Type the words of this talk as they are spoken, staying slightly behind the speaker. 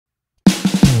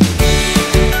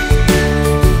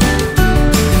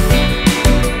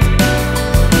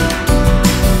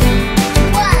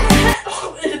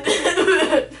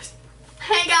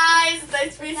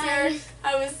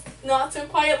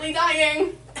literally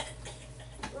dying.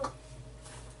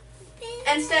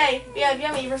 And today, we have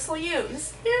Yummy Bristol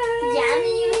Yums.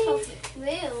 Yummy room.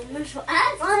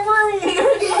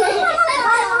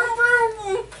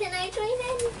 Can I join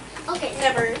in? Okay.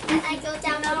 Never. And I go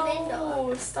down the window.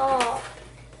 No, stop.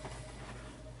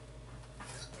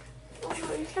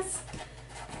 Oh, because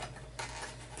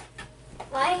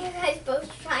Why are you guys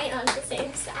both trying on the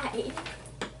same side?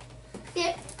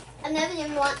 Yeah. Another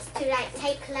one wants to like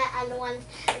take the other one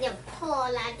and then pull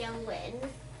and then win.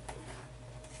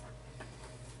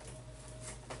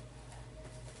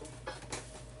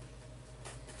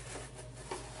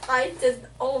 I did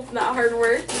all of that hard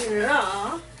work.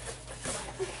 Yeah.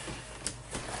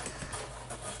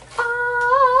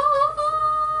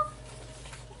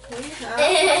 We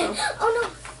have Oh no.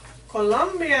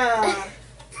 Colombia.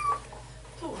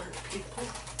 Don't hurt people.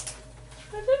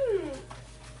 I didn't.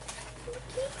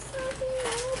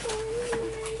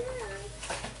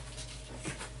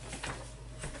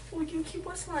 Would you keep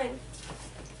whistling?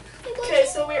 Okay,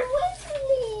 so we're in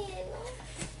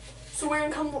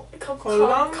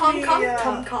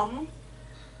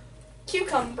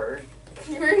cucumber.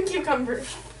 We're in cucumber.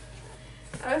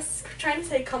 I was trying to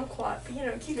say kumquat, but you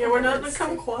know, cucumber. Yeah, we're not in a is-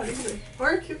 kumquat either. Or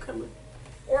a cucumber.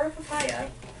 Or a papaya.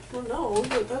 Well, no,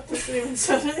 but that doesn't even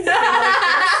sound anything like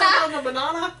that. On a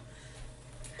banana.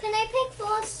 Can I pick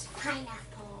first?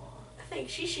 Pineapple. I think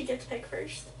she should get to pick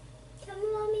first. Come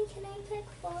on, Mommy, can I pick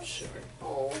first? Sure.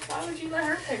 Oh, why would you let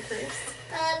her pick first?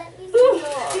 Let me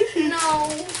see. No.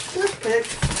 Good pick.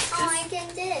 Oh, I did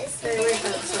this. Hey, And we've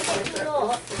then had I stuff can like pick that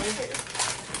look.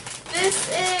 before. This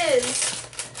is.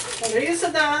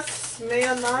 Risotto's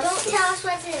mayonnaise. Don't tell us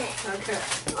what's in it. Okay.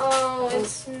 Oh,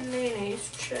 it's mayonnaise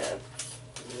chip.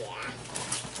 Yeah.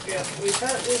 Yeah, we've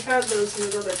had those in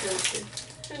another country.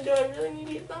 And do I really need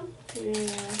to eat them? Yeah.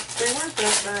 They weren't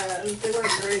that bad. They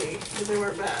weren't great, but they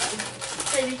weren't bad.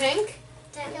 Baby pink?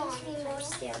 That makes me more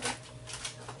scared.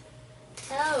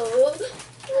 Oh.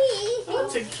 Wee. Oh,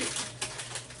 that's a cute.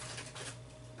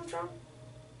 What's wrong?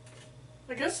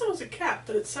 I guess that was a cat,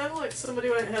 but it sounded like somebody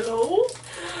went, hello?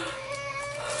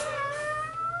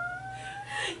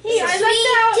 Yeah, I like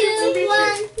that. 3, 2,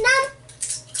 1, none.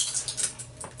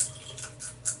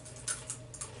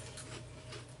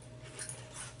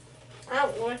 I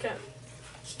don't like it.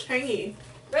 It's tangy.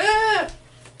 Ah!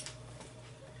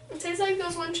 It tastes like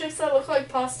those one chips that look like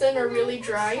pasta and are really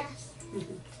dry.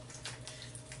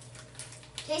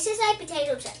 Tastes like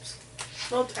potato chips.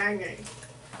 No tangy.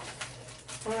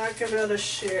 Well, I give it a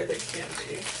share the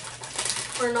candy.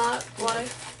 Or not. Why?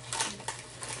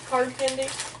 Hard candy?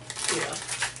 Yeah.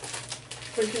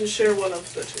 We can share one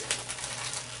of the two.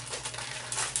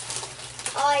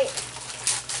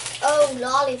 Oh,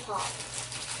 lollipop.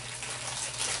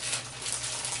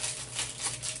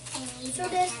 So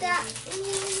does that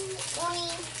mean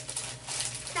only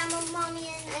come on, Mommy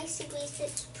and Icy Breeze to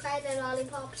try the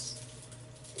lollipops?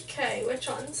 Okay, which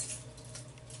ones?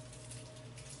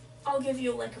 I'll give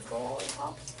you a lick of the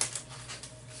lollipop.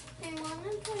 I want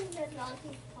to try the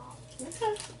lollipop.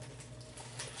 Okay.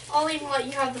 I'll even let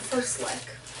you have the first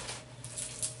lick.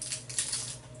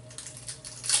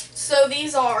 So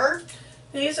these are...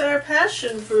 These are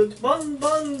passion fruit. Bun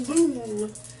bun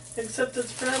boom. Except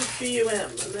it's pronounced B-U-M.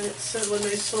 And then it said when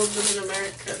they sold them in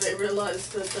America, they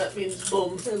realized that that means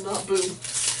boom and not boom.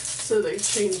 So they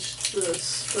changed the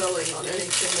spelling on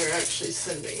anything they're actually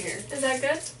sending here. Is that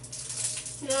good?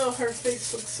 No, her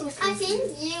face looks so confused. I think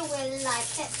you will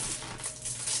like it.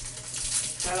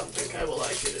 I don't think I will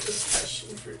like it. It is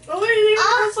passion fruit. Oh wait, it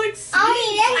has like sweet. I'll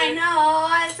eat it. I know,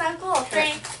 it's so cool.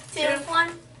 Okay. 3, 2,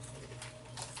 1.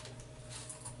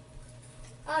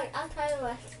 I'll try the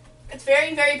rest. It's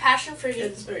very, very passion fruity.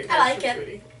 It's very I like passion it.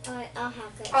 fruity. I'll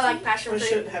have it. I like passion I fruit.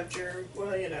 shouldn't have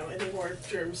well, you know, any more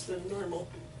germs than normal.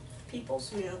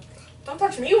 Peoples. Yeah. Don't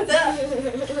touch me with that.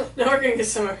 Now we're gonna get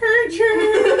some of her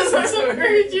germs. Some of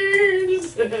her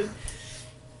germs.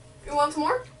 You want some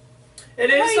more? It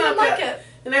Why is you not don't like bad. it?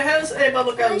 And it has a I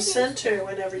bubblegum think- center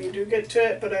whenever you do get to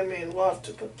it, but I mean, we'll have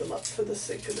to put them up for the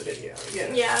sake of the video.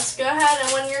 Yeah. Yes, go ahead,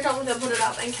 and when you're done with it, put it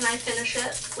up. And can I finish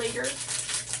it later?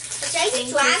 Thank Thank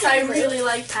you, 'cause I really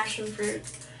like passion fruit.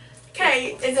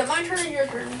 Okay, is it my turn or your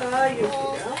turn? You can go. I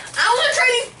want to try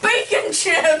these bacon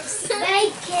chips! Well,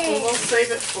 Bacon. we'll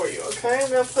save it for you, okay? I'm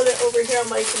gonna put it over here on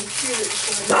my computer.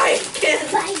 So Bacon!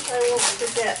 I won't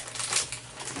forget.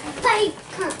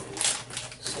 Bacon.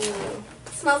 So,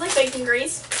 Smells like bacon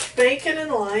grease. bacon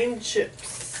and lime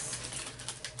chips.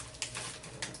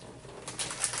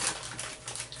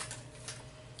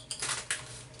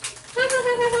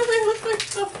 They look like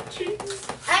stuffed cheese.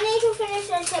 I need to finish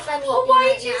the chip I'm eating Oh, why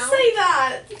right did you now. say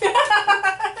that?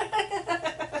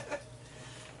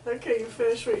 Okay, you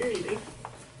finish what you're eating.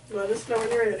 Let us know when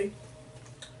you're ready.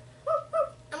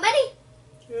 I'm ready.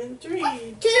 2 and 3. 1,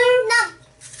 2, now.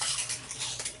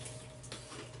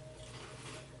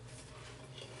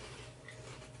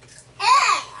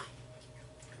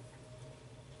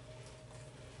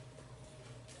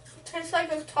 Tastes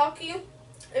like a Taki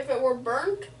if it were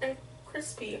burnt and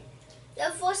crispy.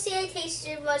 The first thing I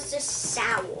tasted was just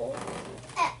sour.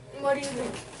 What do you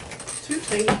think? Too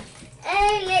tangy.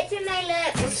 Hey, lips in my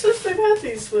lips. It's just they've had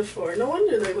these before. No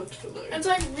wonder they looked familiar. It's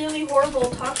like really horrible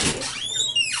Taki.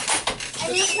 I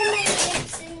lips in my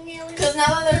lips and Because now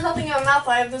that there's nothing in my mouth,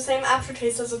 I have the same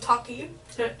aftertaste as a Taki.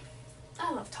 Yeah.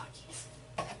 I love Takis.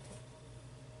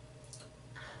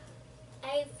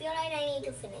 I feel like I need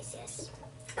to finish this.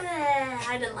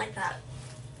 I didn't like that.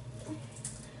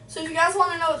 So if you guys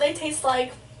want to know what they taste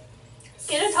like,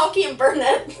 get a Taki and burn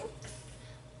it.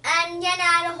 And then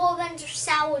add a whole bunch of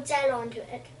sour gel onto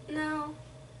it. No.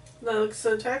 No,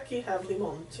 so Taki have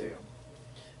limon too,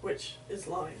 which is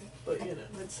lime, but you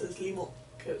know, it says limon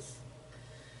because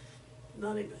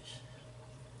not English.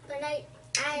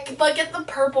 But get the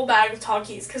purple bag of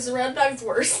Takis, because the red bag's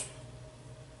worse.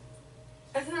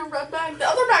 Isn't it a red bag? The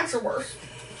other bags are worse.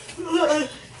 Yeah,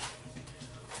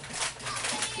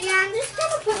 I'm just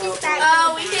gonna put this back.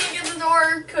 Oh, we can't get the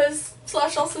door because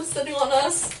Slash also sitting on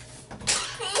us.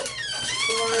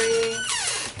 Sorry.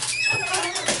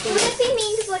 Would it be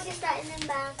mean to put this back in the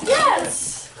bag?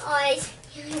 Yes! Oh,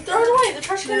 Throw it away. The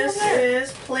trash can This over there.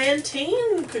 is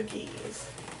plantain cookies.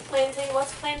 Plantain.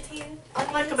 What's plantain?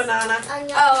 Like a banana.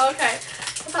 onion. Oh, okay.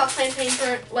 I thought plantain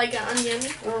for like an onion.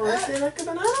 Oh, is it like a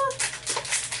banana?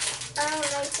 I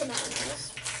don't like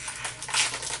bananas.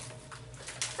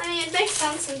 I mean, it makes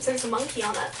sense since there's a monkey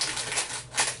on it.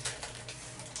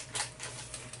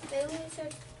 Maybe we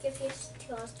should give this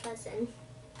to our cousin.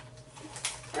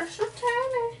 Where's your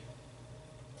turn?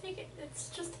 Take it. It's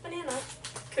just a banana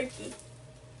cookie.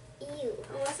 Ew.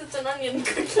 Unless it's an onion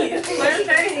cookie.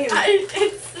 Plantain.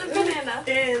 It's a banana.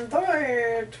 And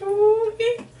 3, 2,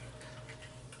 eat.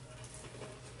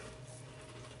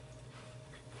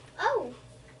 Oh.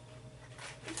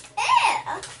 Ew.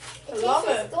 I love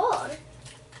tastes it. good.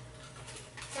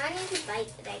 Now I need to bite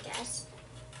it, I guess.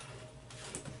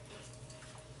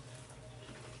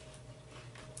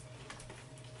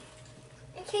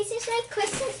 It tastes like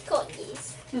Christmas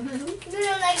cookies. You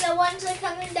know, like the ones that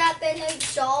come in that big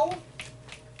like doll.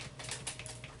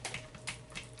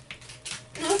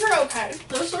 Those are okay.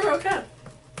 Those are okay.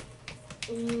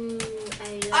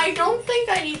 I don't think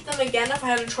I'd eat them again if I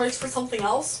had a choice for something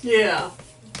else. Yeah,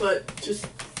 but just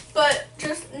But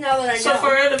just now that I know, so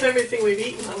far out of everything we've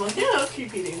eaten, I'm like, yeah, I'll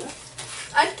keep eating that.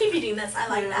 I'd keep eating this. I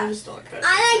like Yeah, I that. just don't like that.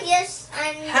 I like this.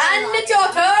 And it's your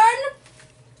turn.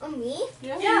 Oh, me?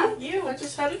 Yeah, you. I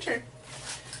just had a turn.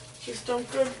 Just don't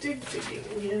go digging,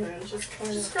 you know, just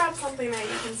kind Just of. grab something that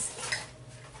you can see.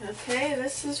 Okay,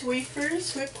 this is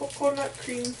wafers with coconut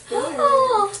cream filling.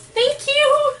 Oh, thank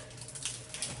you.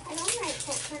 I don't like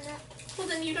coconut. Well,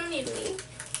 then you don't need me.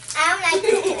 I don't like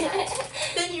coconut.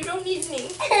 Then you don't need me.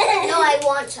 No, I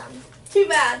want some. Too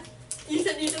bad. You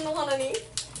said you didn't want any.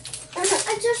 I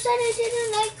just said I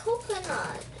didn't like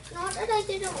coconut. Not that I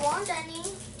didn't want any.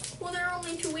 Well, there are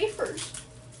only 2 wafers.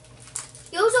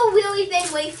 Those are really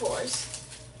big wafers.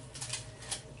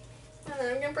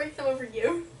 I'm gonna break them over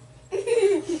you.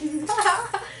 This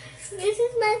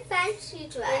is my fancy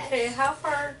dress. Okay, how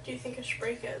far do you think I should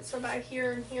break it? So about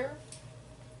here and here?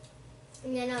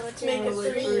 And then I would do Make it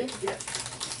Probably 3. for- Yeah.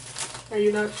 Are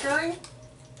you not trying?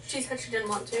 She said she didn't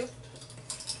want to.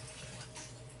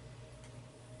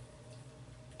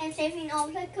 I'm saving all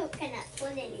the coconut for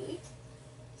Lily.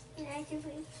 And I do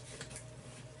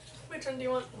Which one do you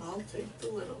want? I'll take the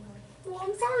little one. Well,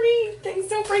 I'm sorry. Things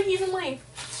don't break evenly.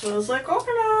 Smells like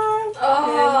coconut.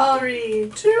 Oh. And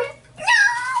 3, 2.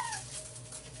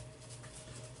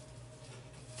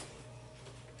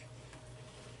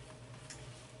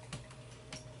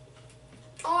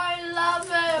 Oh, I love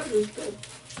it. Good.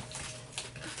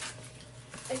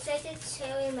 It's like a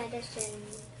cherry medicine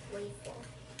wafer.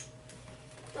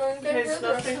 I'm gonna Tastes grab the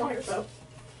rest nothing of like yours. that.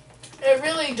 It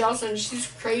really doesn't. She's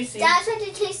crazy. That's what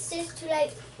it tastes to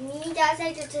like me. That's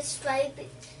like to describe it,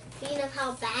 being of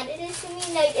how bad it is to me.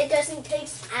 Like it doesn't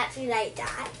taste actually like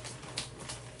that.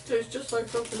 Tastes just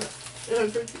like coconut.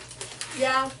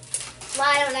 Yeah. Well,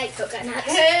 I don't like coconut.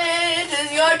 It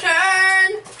is your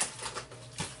turn.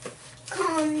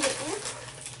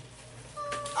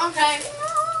 Okay.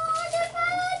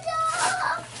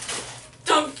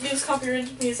 Don't use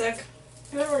copyrighted music.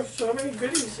 There are so many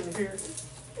goodies in here.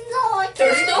 No,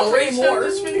 There's still 3 Always have more.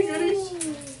 this many goodies?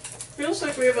 Feels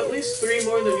like we have at least 3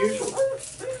 more than usual.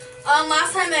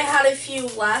 Last time they had a few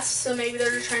less, so maybe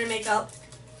they're just trying to make up.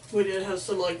 We did have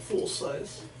some like full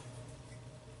size.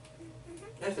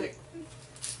 I think.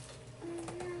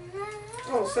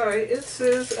 Oh, sorry. It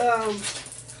says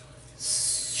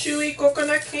chewy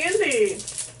coconut candy.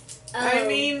 I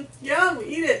mean, yum,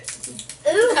 eat it.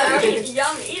 Ooh.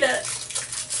 Yum, eat it.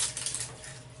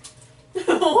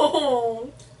 Oh,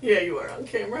 yeah, you are on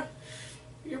camera.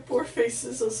 Your poor face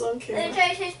is on It camera.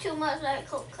 tastes too much like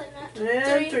coconut.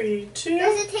 And 3, 2.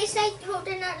 Does it taste like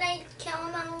coconut, like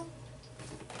caramel?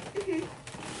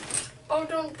 Oh,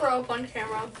 don't throw up on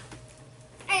camera.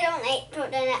 I don't like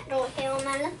coconut, don't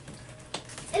caramel.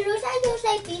 It looks like those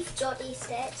like beef jerky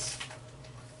sticks.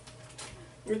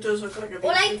 It does look like a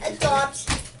Or like a beef Dodge.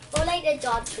 Or like a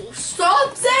Dodge beef.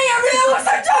 Stop saying everything looks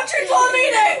like dog treats while I'm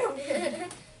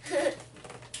eating!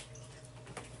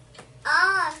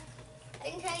 Ah,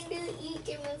 I'm trying to eat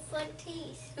in my front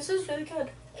teeth. This is really good.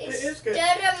 It is good.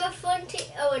 Dead in my front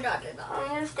teeth. Oh, it's not.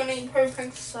 I'm just gonna eat Perry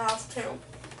Pink's sauce too.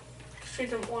 She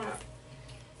didn't want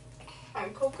it.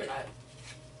 I'm coconut.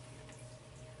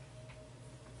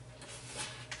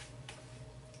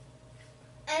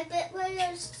 I bet where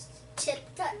there's chip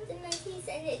tucked in my teeth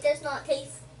and it does not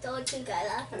taste all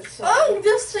together. That's Oh,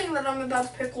 this thing that I'm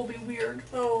about to pick will be weird.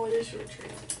 Oh, it is your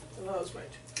treat. And that was my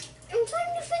treat. I'm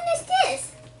trying to finish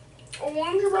this. Oh,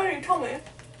 when you're ready, tell me.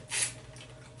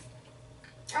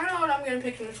 I know what I'm gonna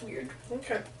pick and it's weird.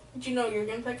 Okay. Do you know what you're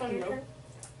gonna pick on your No. turn?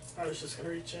 I was just gonna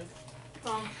reach in.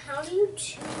 How do you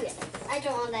chew it? I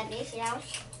don't want that this out.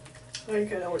 I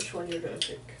think I know which one you're gonna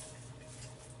pick.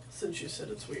 Since you said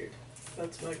it's weird.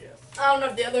 That's my guess. I don't know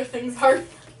if the other things are. I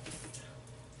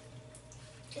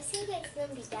think it's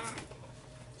gonna be that.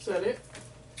 Is that it?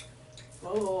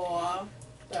 Oh,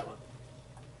 that one.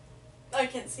 I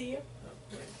can't see you. Oh,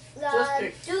 wait. The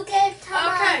pick. Duke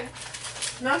Okay.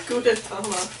 Not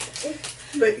Gudetama.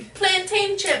 But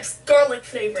Plantain chips, garlic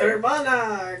flavor.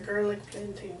 Turbana garlic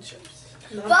plantain chips.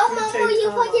 Not Well, Mama, you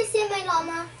Gudetama. put this in my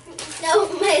llama. No,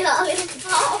 my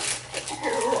llama.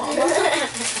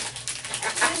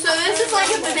 So this is like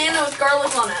a banana with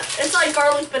garlic on it. It's like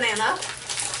garlic banana.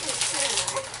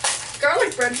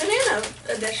 Garlic bread banana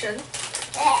edition.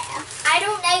 I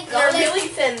don't like They're garlic. really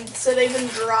thin, so they've been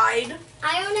dried.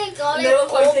 I don't like garlic They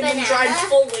look like or they've been dried banana,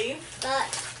 fully. but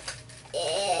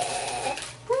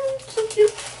So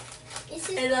cute. this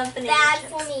I is love banana bad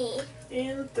chips. for me.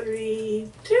 In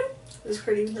 3, 2. It's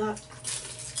pretty not.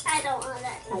 I don't want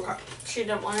that. Okay. She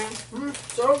didn't want it.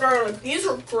 So garlic. These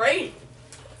are great.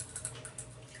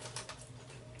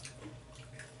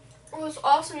 It was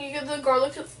awesome. You get the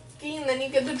garlic cookie and then you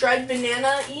get the dried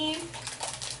banana-y.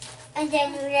 And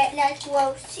then you get like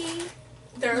roasty.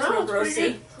 There's No, no it's pretty roasty.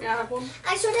 good. Yeah. Well,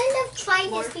 I shouldn't have tried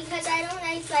More. this because I don't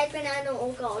like fried banana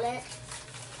or garlic.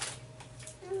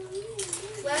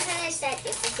 Where can I set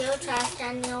this? Is your trash,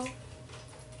 Daniel?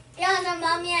 Yeah, no,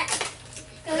 Mom yet.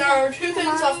 there are two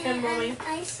things left in, Mommy.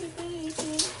 I see baby.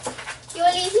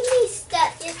 You're leaving me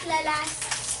stuck this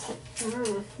last.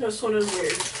 This one is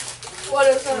weird. What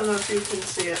is I don't it? know if you can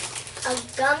see it. A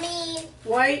gummy.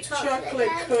 White Chocolate chocolate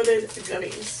coated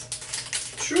gummies.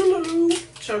 True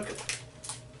chocolate.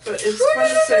 But it's fun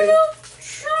to say.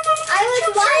 I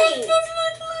was right.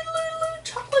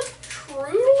 Chocolate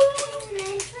true.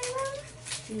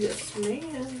 Yes,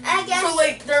 ma'am. I guess. So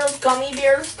like they're gummy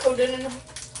bears coated in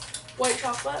white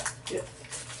chocolate.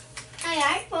 I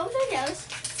like both of those.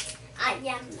 I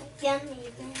am yummy.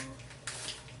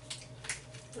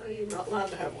 No, you're not allowed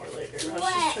to have more later. I was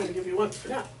What? just trying to give you one for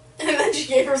now. And then she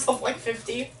gave herself like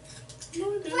 50. No,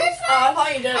 I didn't. Where's Oh, I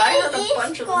thought you did. I had my a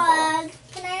bunch of them. fall.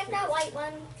 Can I have that white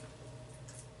one?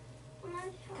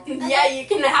 Yeah, you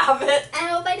can have it. I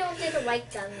hope I don't get a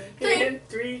white gummy. In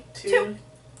 3, 2. Two.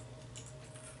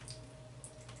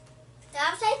 The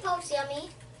outside part's yummy.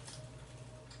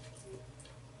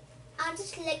 I'll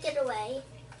just lick it away.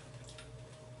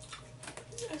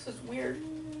 This is weird.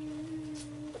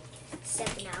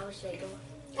 7 hours later.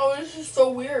 Oh, this is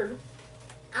so weird.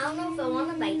 I don't know if I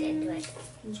want to bite into it.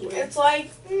 It's weird. It's like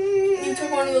you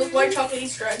took one of those white chocolate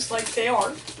Easter eggs, like they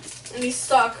are, and you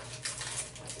stuck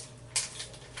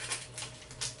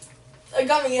a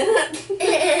gummy in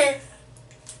it.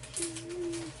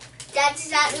 That's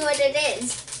exactly what it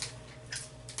is.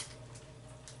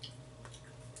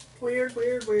 Weird,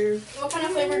 weird, weird. What kind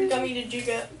of flavored gummy did you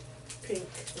get? Pink,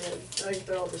 red. I think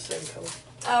they're all the same color.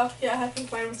 Oh, yeah, I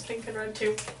think mine was pink and red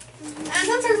too. And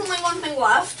since there's only one thing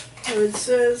left, So it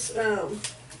says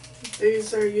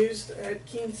these are used at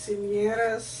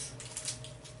quinceañeras.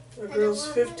 A girl's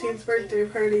want one 15th birthday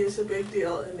party is a big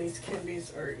deal, and these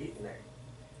candies are eaten there.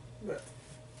 But,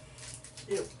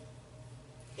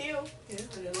 Ew. Yeah,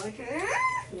 I didn't like it.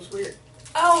 It was weird.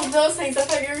 Oh, those things. I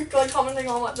thought you were like commenting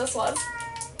on what this was.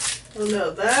 Oh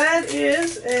no, that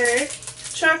is a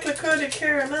chocolate coated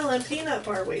caramel and peanut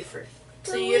bar wafer.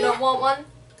 So you don't want one?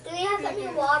 Do we have any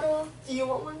water? Do you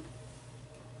want one?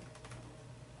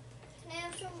 Can I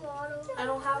have some water? I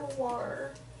don't have a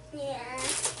water. Yeah.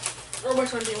 Or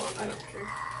which one do you want? I don't care.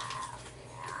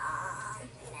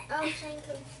 Oh, thank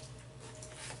you.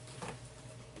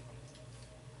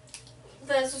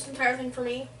 There's this entire thing for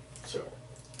me. So,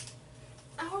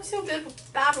 I always feel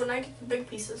bad when I get the big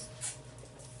pieces.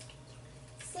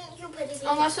 Thank you, pretty baby.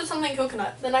 Unless it's something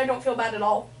coconut, then I don't feel bad at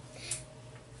all.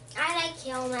 I like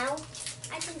caramel.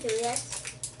 I can do this.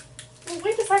 Well,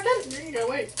 wait a second. there you go,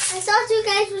 wait. I thought you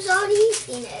guys was already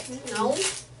eating it. No.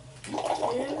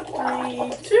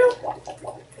 In 3, 2.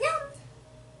 Yum.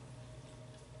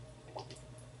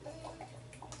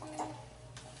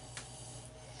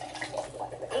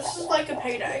 This is like a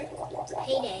payday.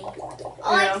 Payday.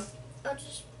 Yeah. I'll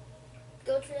just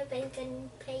go to the bank and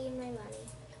pay you my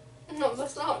money. No,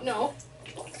 that's not. No.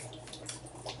 For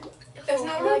It's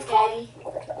not a what it's called. day.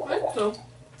 I think so.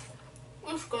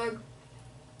 That's good.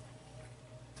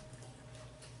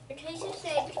 It tastes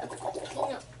like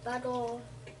peanut butter.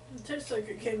 It tastes like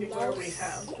a candy bar we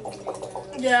have.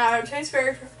 Yeah, it tastes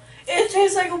very. It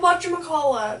tastes like a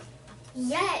whatchamacallit.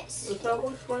 Yes. Is that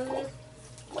what's funny?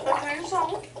 Okay,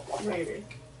 so. Maybe.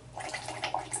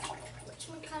 Which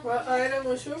one kind What item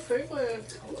was your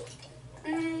favorite?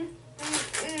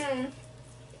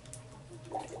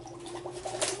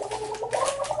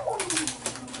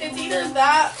 It's either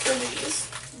that or these.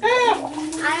 I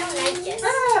don't like this.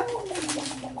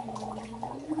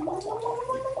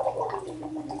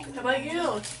 How about you?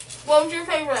 What was your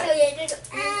favorite? So you did the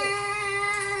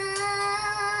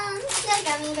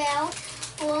gummy bear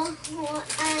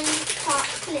and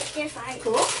chocolate divide.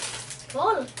 Cool.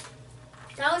 Cool.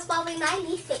 That was probably my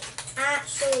least favorite.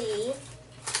 Actually.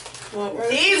 What were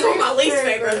These your were my least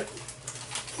favorite.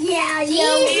 Yeah,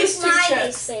 These is two my chips.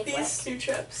 least favorite. These two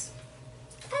chips.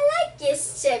 I like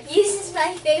this chip. This is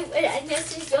my favorite, and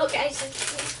this is your guys' least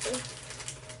favorite.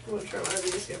 Which are my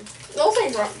least favorite? Those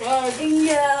things aren't good.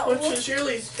 Yeah. Which is your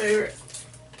least favorite?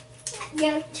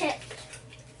 Your chip.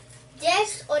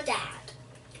 This or that?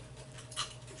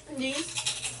 These.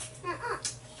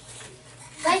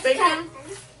 Let's Bacon?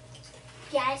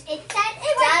 Yes, it's that.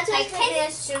 That's my favorite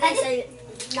as soon as I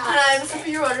What's up for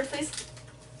your order, please?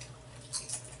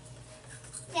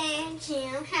 Thank you.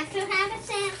 Have to have a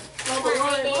sip.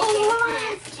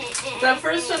 That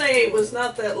first one I ate was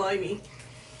not that limey.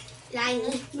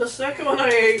 Slimy. The second one I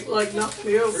ate like knocked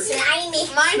me over. Slimy.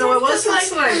 Mine No, it tastes wasn't like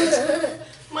slimy.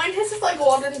 mine tastes like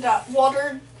watered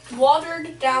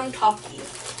down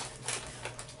Takis.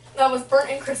 That was burnt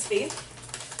and crispy.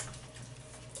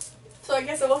 So I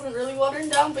guess it wasn't really watered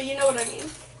down, but you know what I mean.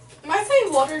 Am I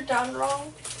saying watered down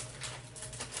wrong?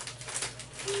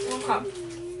 Okay.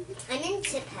 I'm in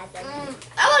chip heaven.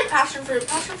 I like passion fruit.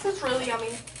 Passion fruit's really yummy.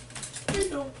 There you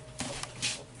go.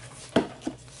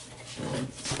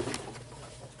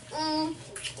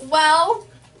 Well,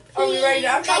 are we ready to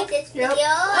outro? Like this Yep. video.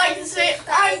 Like to say,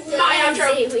 my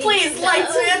outro. Please like,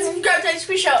 and subscribe to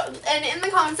HP Show. And in the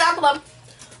comments down below,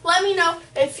 let me know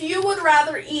if you would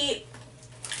rather eat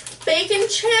bacon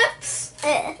chips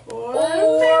Or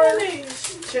Or-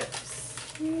 mayonnaise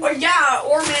chips. or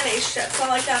mayonnaise chips. I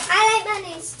like that. I like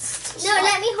mayonnaise. No,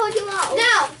 let me hold you out.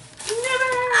 No.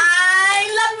 I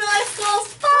love you, life schools.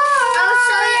 Bye.